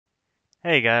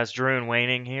Hey guys, Drew and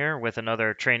Waning here with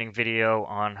another training video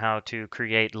on how to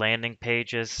create landing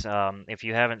pages. If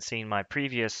you haven't seen my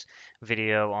previous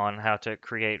video on how to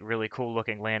create really cool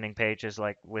looking landing pages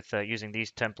like with using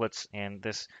these templates and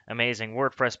this amazing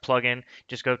WordPress plugin,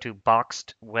 just go to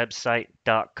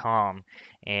boxedwebsite.com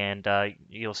and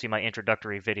you'll see my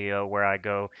introductory video where I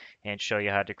go and show you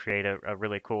how to create a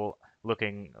really cool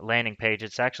looking landing page.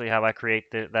 It's actually how I create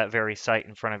that very site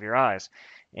in front of your eyes.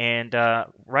 And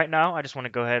right now, I just want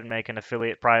to go ahead and make an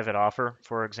affiliate private offer,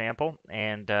 for example,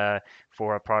 and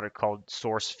for a product called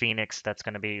Source Phoenix that's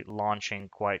going to be launching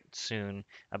quite soon,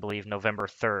 I believe November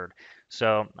 3rd.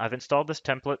 So I've installed this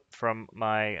template from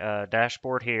my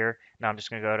dashboard here. Now I'm just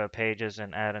going to go to Pages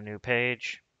and add a new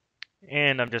page.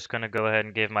 And I'm just going to go ahead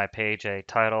and give my page a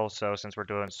title. So since we're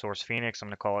doing Source Phoenix, I'm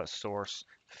going to call it Source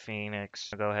Phoenix.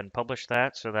 I'll go ahead and publish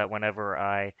that so that whenever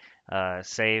I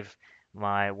save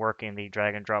my work in the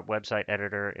drag and drop website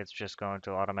editor, it's just going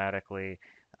to automatically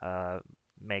uh,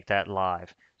 make that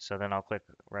live. So then I'll click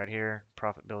right here,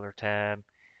 Profit Builder tab,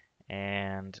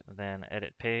 and then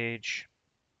Edit Page.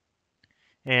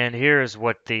 And here's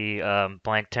what the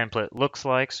blank template looks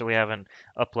like. So we haven't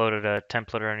uploaded a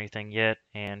template or anything yet.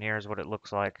 And here's what it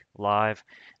looks like live.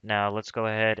 Now let's go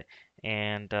ahead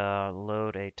and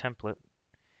load a template.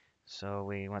 So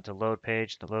we went to load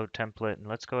page, the load template, and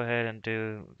let's go ahead and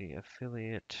do the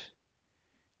affiliate.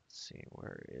 Let's see,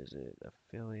 where is it?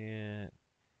 Affiliate,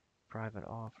 private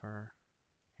offer.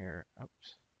 Here,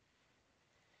 oops.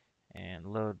 And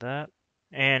load that.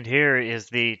 And here is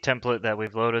the template that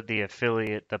we've loaded, the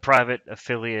private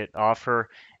affiliate offer.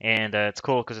 And it's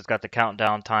cool because it's got the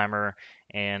countdown timer.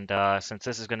 And since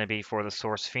this is going to be for the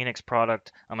Source Phoenix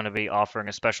product, I'm going to be offering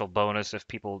a special bonus if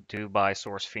people do buy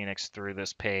Source Phoenix through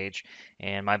this page.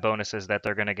 And my bonus is that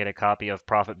they're going to get a copy of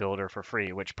Profit Builder for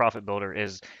free, which Profit Builder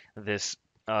is this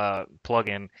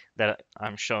plugin that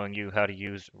I'm showing you how to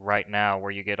use right now,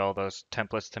 where you get all those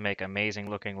templates to make amazing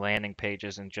looking landing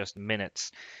pages in just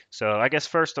minutes. So I guess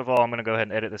first of all, I'm going to go ahead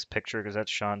and edit this picture because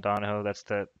that's Sean Donahoe. That's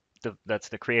the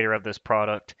creator of this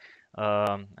product.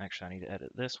 Actually, I need to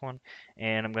edit this one,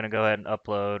 and I'm going to go ahead and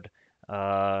upload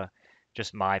uh,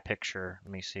 just my picture.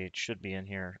 Let me see, it should be in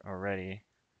here already.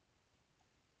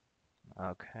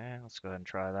 Okay, let's go ahead and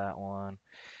try that one.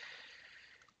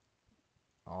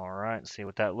 All right, see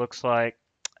what that looks like.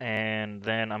 And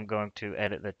then I'm going to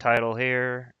edit the title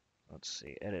here. Let's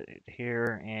see, edit it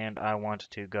here. And I want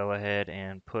to go ahead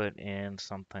and put in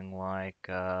something like,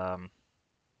 I'll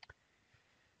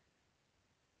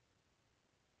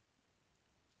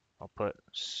put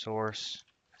Source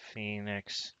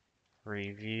Phoenix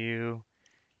Review.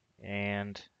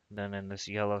 And then in this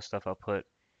yellow stuff, I'll put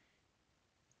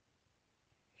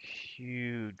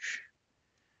huge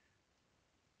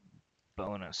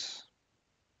bonus.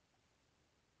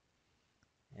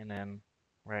 And then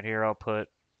right here, I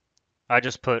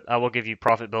will give you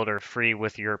Profit Builder free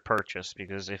with your purchase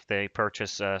because if they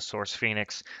purchase Source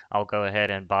Phoenix, I'll go ahead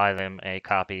and buy them a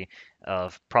copy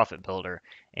of Profit Builder.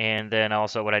 And then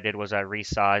also what I did was I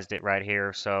resized it right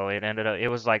here. So it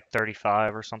was like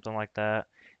 35 or something like that.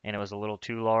 And it was a little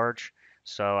too large.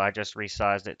 So I just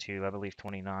resized it to, I believe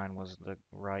 29 was the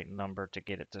right number to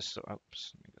get it to, oops, let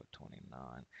me go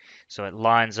 29. So it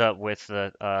lines up with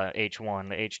the H1.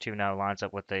 The H2 now lines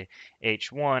up with the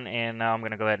H1, and now I'm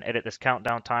going to go ahead and edit this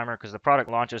countdown timer because the product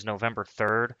launches November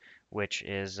 3rd, which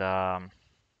is, let's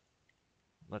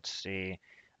see,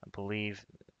 I believe,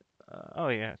 oh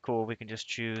yeah, cool, we can just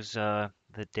choose the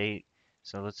date.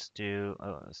 So let's do,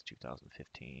 oh, it's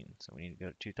 2015, so we need to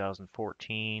go to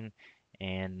 2014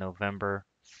 and November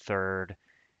 3rd,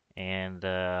 and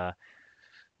yeah,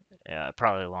 it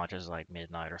probably launches like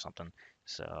midnight or something.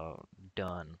 So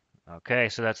done. Okay,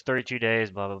 so that's 32 days,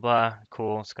 blah, blah, blah.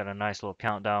 Cool. It's got a nice little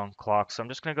countdown clock. So I'm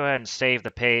just going to go ahead and save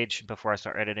the page before I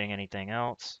start editing anything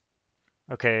else.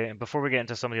 Okay, and before we get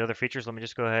into some of the other features, let me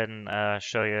just go ahead and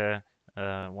show you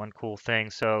one cool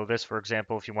thing. So this, for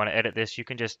example, if you want to edit this, you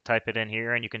can just type it in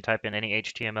here and you can type in any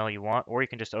HTML you want, or you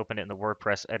can just open it in the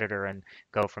WordPress editor and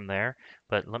go from there.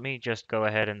 But let me just go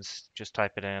ahead and just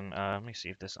type it in. Let me see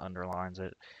if this underlines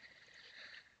it.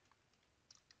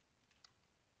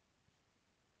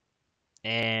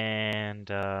 And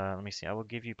let me see, I will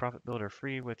give you Profit Builder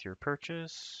free with your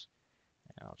purchase.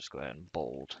 And I'll just go ahead and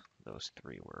bold those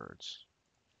three words.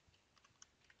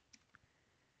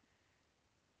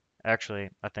 Actually,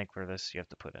 I think for this you have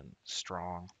to put in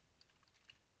strong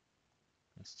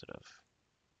instead of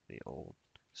the old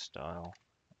style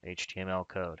HTML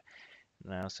code.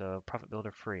 Now, so Profit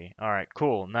Builder free. All right,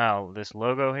 cool. Now this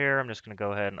logo here, I'm just going to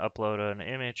go ahead and upload an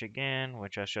image again,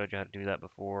 which I showed you how to do that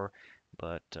before.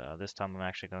 but this time I'm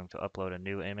actually going to upload a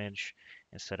new image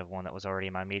instead of one that was already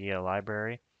in my media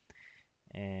library.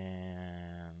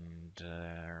 And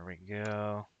there we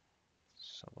go.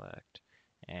 Select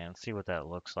and see what that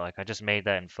looks like. I just made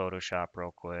that in Photoshop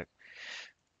real quick.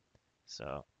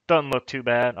 So doesn't look too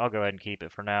bad. I'll go ahead and keep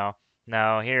it for now.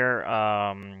 Now here,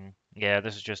 yeah,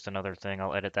 this is just another thing.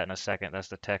 I'll edit that in a second. That's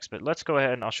the text. But let's go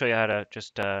ahead and I'll show you how to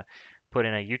just put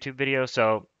in a YouTube video.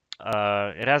 So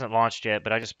it hasn't launched yet,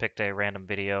 but I just picked a random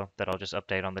video that I'll just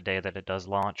update on the day that it does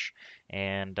launch.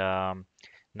 And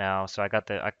now, so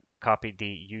I copied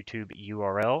the YouTube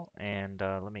URL, and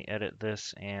let me edit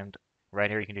this. And right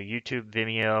here, you can do YouTube,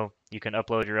 Vimeo. You can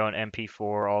upload your own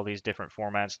MP4, all these different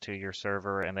formats to your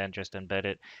server, and then just embed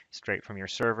it straight from your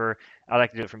server. I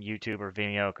like to do it from YouTube or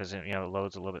Vimeo because it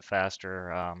loads a little bit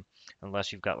faster,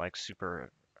 unless you've got like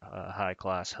super high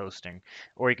class hosting,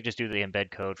 or you could just do the embed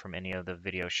code from any of the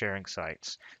video sharing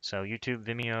sites. So YouTube,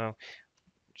 Vimeo.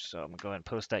 So I'm gonna go ahead and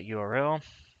post that URL.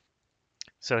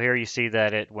 So here you see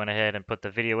that it went ahead and put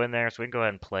the video in there, so we can go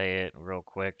ahead and play it real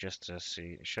quick just to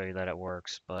show you that it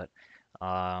works. But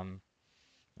um,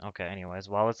 okay, anyways,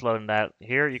 while it's loading that,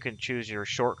 here you can choose your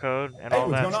short code and Hey, all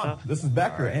what's that going on? stuff. This is All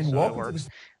Becker, right, and so it welcome to works.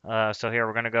 the. So here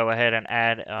we're going to go ahead and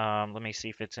add, let me see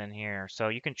if it's in here. So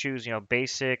you can choose,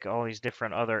 basic, all these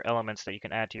different other elements that you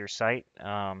can add to your site.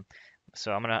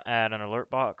 So I'm going to add an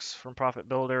alert box from Profit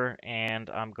Builder, and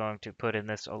I'm going to put in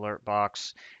this alert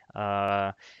box,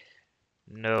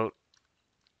 note,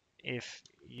 if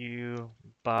you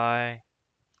buy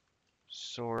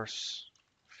Source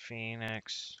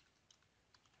Phoenix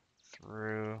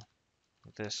through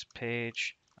this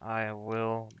page, I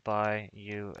will buy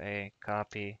you a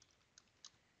copy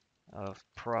of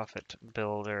Profit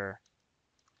Builder,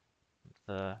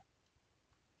 the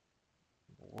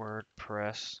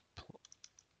WordPress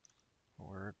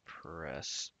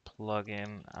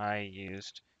plugin I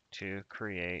used to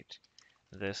create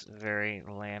this very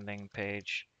landing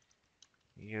page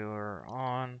you're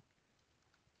on,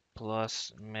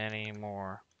 plus many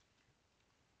more.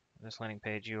 This landing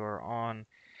page you are on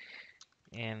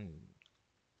in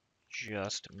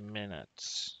just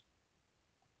minutes,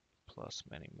 plus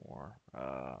many more.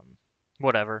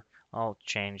 Whatever. I'll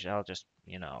just,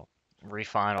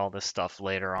 refine all this stuff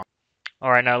later on. All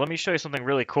right, now let me show you something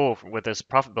really cool with this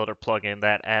Profit Builder plugin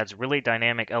that adds really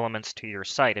dynamic elements to your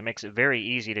site. It makes it very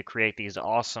easy to create these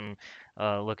awesome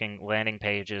looking landing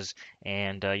pages,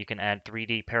 and you can add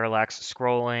 3D parallax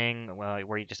scrolling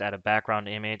where you just add a background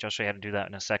image. I'll show you how to do that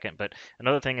in a second. But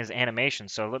another thing is animation.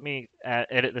 So let me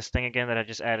edit this thing again that I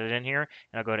just added in here,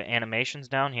 and I'll go to animations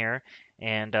down here,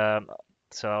 and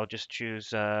so I'll just choose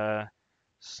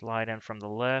slide in from the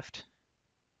left,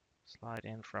 slide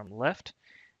in from left.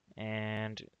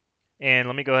 And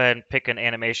let me go ahead and pick an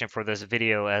animation for this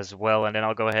video as well, and then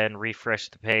I'll go ahead and refresh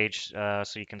the page so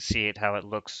you can see it how it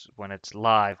looks when it's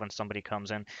live, when somebody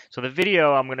comes in. So the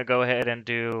video, I'm going to go ahead and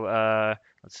do,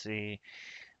 let's see,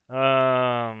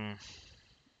 bounce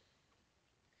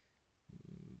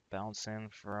in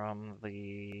from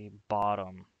the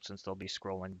bottom since they'll be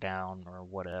scrolling down or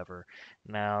whatever.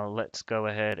 Now let's go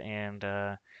ahead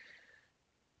and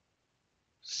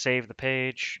save the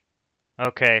page.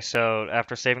 Okay, so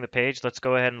after saving the page, let's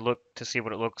go ahead and look to see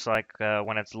what it looks like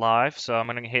when it's live. So I'm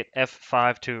going to hit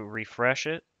F5 to refresh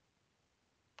it.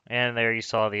 And there you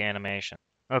saw the animation.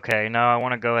 Okay, now I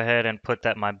want to go ahead and put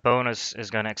that my bonus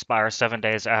is going to expire 7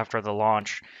 days after the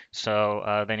launch.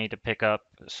 So they need to pick up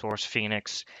Source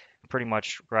Phoenix pretty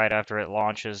much right after it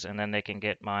launches, and then they can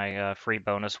get my free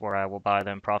bonus where I will buy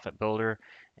them Profit Builder.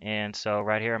 And so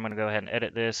right here, I'm going to go ahead and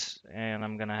edit this, and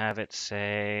I'm going to have it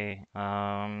say,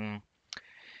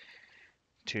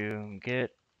 to get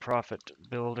Profit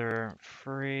Builder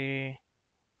free,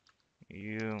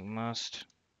 you must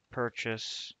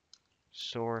purchase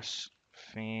Source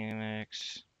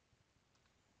Phoenix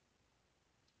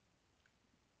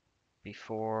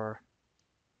before,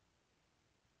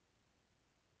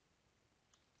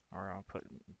 or I'll put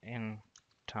in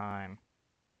time.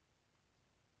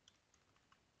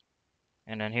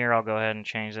 And then here I'll go ahead and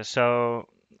change this. So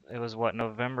it was what,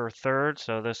 November 3rd?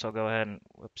 So this I'll go ahead and,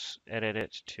 whoops, edit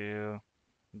it to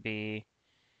be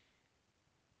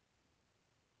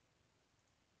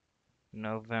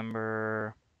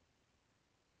November.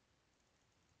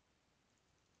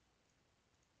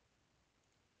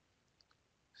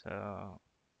 So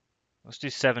let's do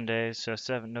 7 days. So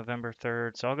November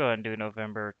 3rd. So I'll go ahead and do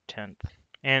November 10th.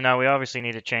 And now we obviously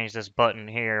need to change this button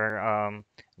here.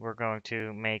 We're going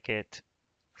to make it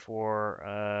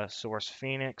for Source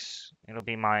Phoenix. It'll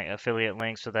be my affiliate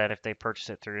link so that if they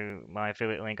purchase it through my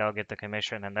affiliate link, I'll get the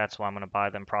commission, and that's why I'm going to buy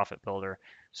them Profit Builder.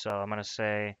 So I'm going to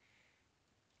say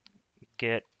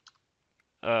get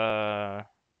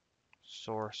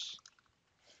source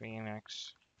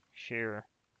Phoenix here,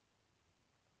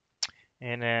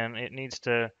 and then it needs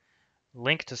to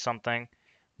link to something,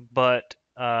 but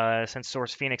since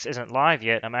Source Phoenix isn't live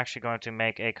yet, I'm actually going to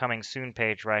make a coming soon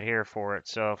page right here for it.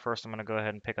 So first I'm going to go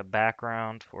ahead and pick a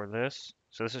background for this.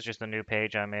 So this is just a new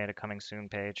page I made, a coming soon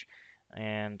page.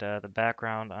 And the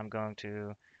background I'm going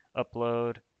to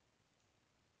upload.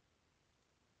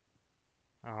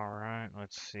 All right,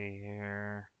 let's see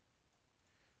here.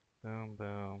 Boom,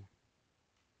 boom.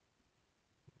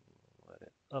 Let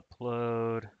it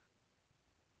upload.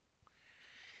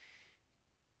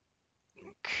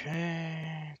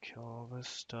 Okay, kill all this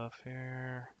stuff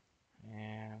here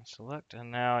and select,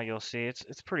 and now you'll see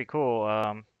it's pretty cool.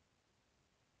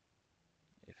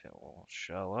 If it will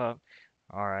show up.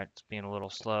 All right, it's being a little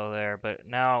slow there, but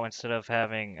now instead of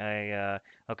having a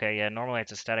okay, yeah, normally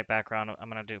it's a static background. I'm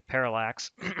gonna do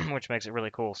parallax, which makes it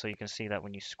really cool. So you can see that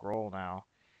when you scroll now,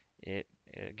 it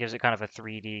gives it kind of a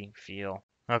 3D feel.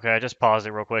 Okay, I just paused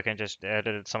it real quick and just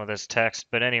edited some of this text.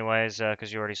 But anyways,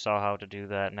 because you already saw how to do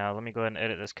that. Now let me go ahead and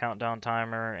edit this countdown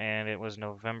timer, and it was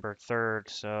November 3rd.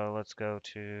 So let's go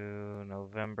to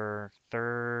November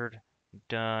 3rd.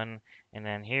 Done. And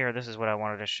then here, this is what I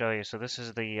wanted to show you. So this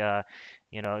is the,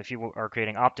 if you are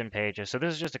creating opt-in pages. So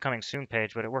this is just a coming soon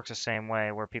page, but it works the same way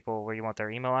where you want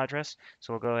their email address.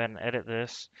 So we'll go ahead and edit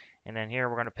this. And then here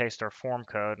we're going to paste our form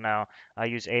code. Now, I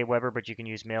use Aweber, but you can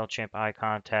use MailChimp,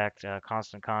 iContact,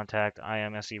 Constant Contact,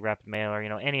 IMSE, Rapid Mailer,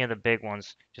 any of the big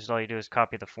ones. Just all you do is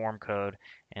copy the form code,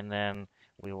 and then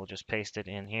we will just paste it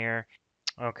in here.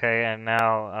 Okay, and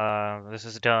now this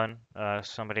is done.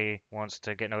 Somebody wants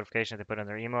to get notification, they put in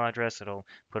their email address, it'll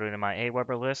put it in my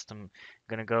Aweber list. I'm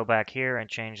going to go back here and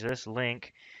change this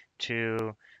link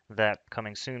to that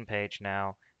coming soon page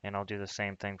now, and I'll do the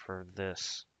same thing for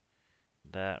this.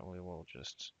 That we will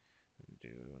just do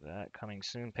that coming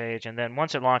soon page, and then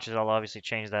once it launches, I'll obviously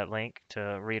change that link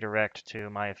to redirect to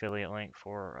my affiliate link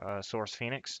for Source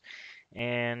Phoenix.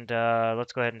 And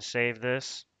let's go ahead and save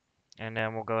this, and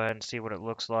then we'll go ahead and see what it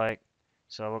looks like.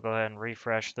 So we'll go ahead and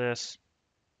refresh this,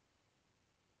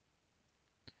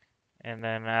 and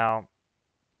then now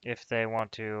if they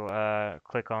want to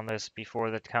click on this before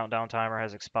the countdown timer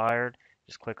has expired,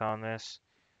 just click on this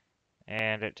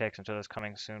and it takes them to this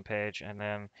coming soon page, and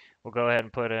then we'll go ahead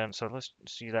and put in, so let's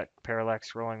see that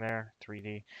parallax scrolling there,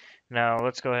 3D. Now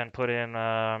let's go ahead and put in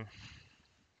at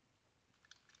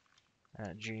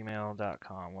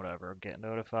gmail.com, whatever, get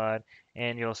notified,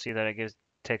 and you'll see that it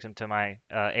takes them to my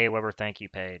Aweber thank you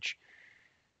page.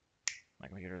 My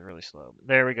computer is really slow.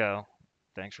 There we go.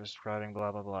 Thanks for subscribing,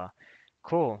 blah, blah, blah.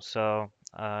 Cool. So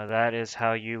that is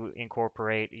how you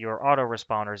incorporate your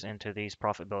autoresponders into these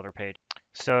Profit Builder pages.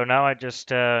 So now I just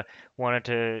wanted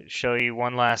to show you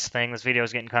one last thing. This video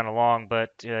is getting kind of long,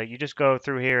 but you just go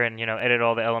through here and edit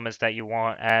all the elements that you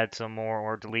want, add some more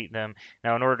or delete them.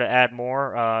 Now in order to add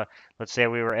more, let's say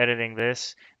we were editing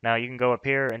this. Now you can go up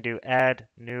here and do add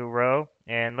new row,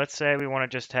 and let's say we want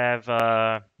to just have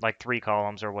like 3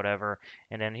 columns or whatever.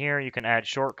 And then here you can add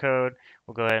shortcode.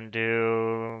 We'll go ahead and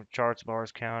do charts,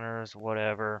 bars, counters,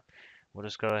 whatever. We'll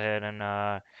just go ahead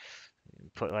and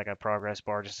put like a progress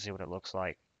bar just to see what it looks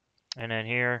like. And then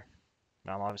here,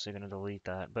 I'm obviously going to delete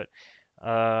that, but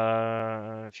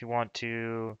if you want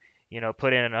to,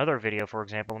 put in another video, for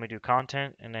example, let me do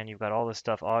content, and then you've got all this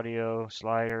stuff, audio,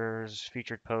 sliders,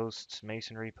 featured posts,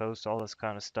 masonry posts, all this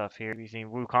kind of stuff here. Using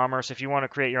WooCommerce, if you want to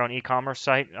create your own e-commerce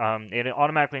site, it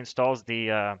automatically installs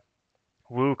the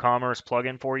WooCommerce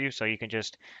plugin for you, so you can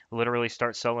just literally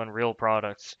start selling real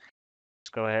products. Let's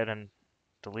go ahead and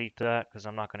delete that because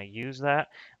I'm not going to use that.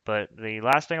 But the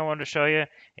last thing I wanted to show you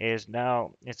is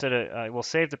now instead of we'll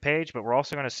save the page, but we're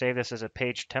also going to save this as a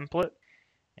page template.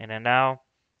 And then now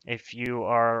if you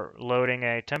are loading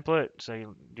a template, so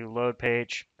you do load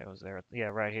page, it was there, yeah,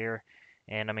 right here.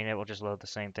 And I mean, it will just load the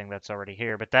same thing that's already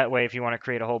here. But that way, if you want to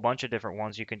create a whole bunch of different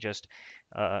ones, you can just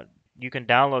you can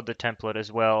download the template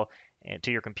as well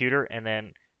to your computer, and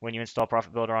then when you install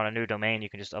Profit Builder on a new domain, you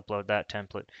can just upload that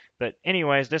template. But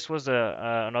anyways, this was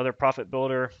another Profit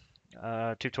Builder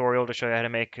tutorial to show you how to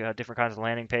make different kinds of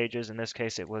landing pages. In this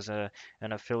case, it was an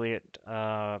affiliate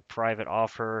private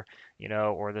offer,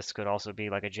 or this could also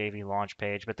be like a JV launch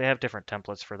page, but they have different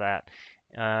templates for that.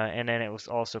 And then it was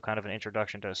also kind of an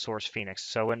introduction to Source Phoenix.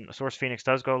 So when Source Phoenix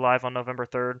does go live on November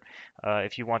 3rd,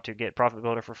 if you want to get Profit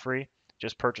Builder for free,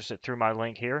 just purchase it through my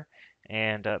link here,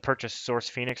 and purchase Source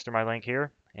Phoenix through my link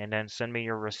here, and then send me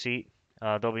your receipt.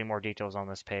 There'll be more details on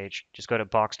this page. Just go to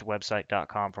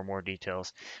boxedwebsite.com for more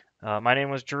details. My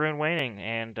name was Jerun Waning,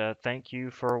 and thank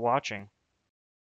you for watching.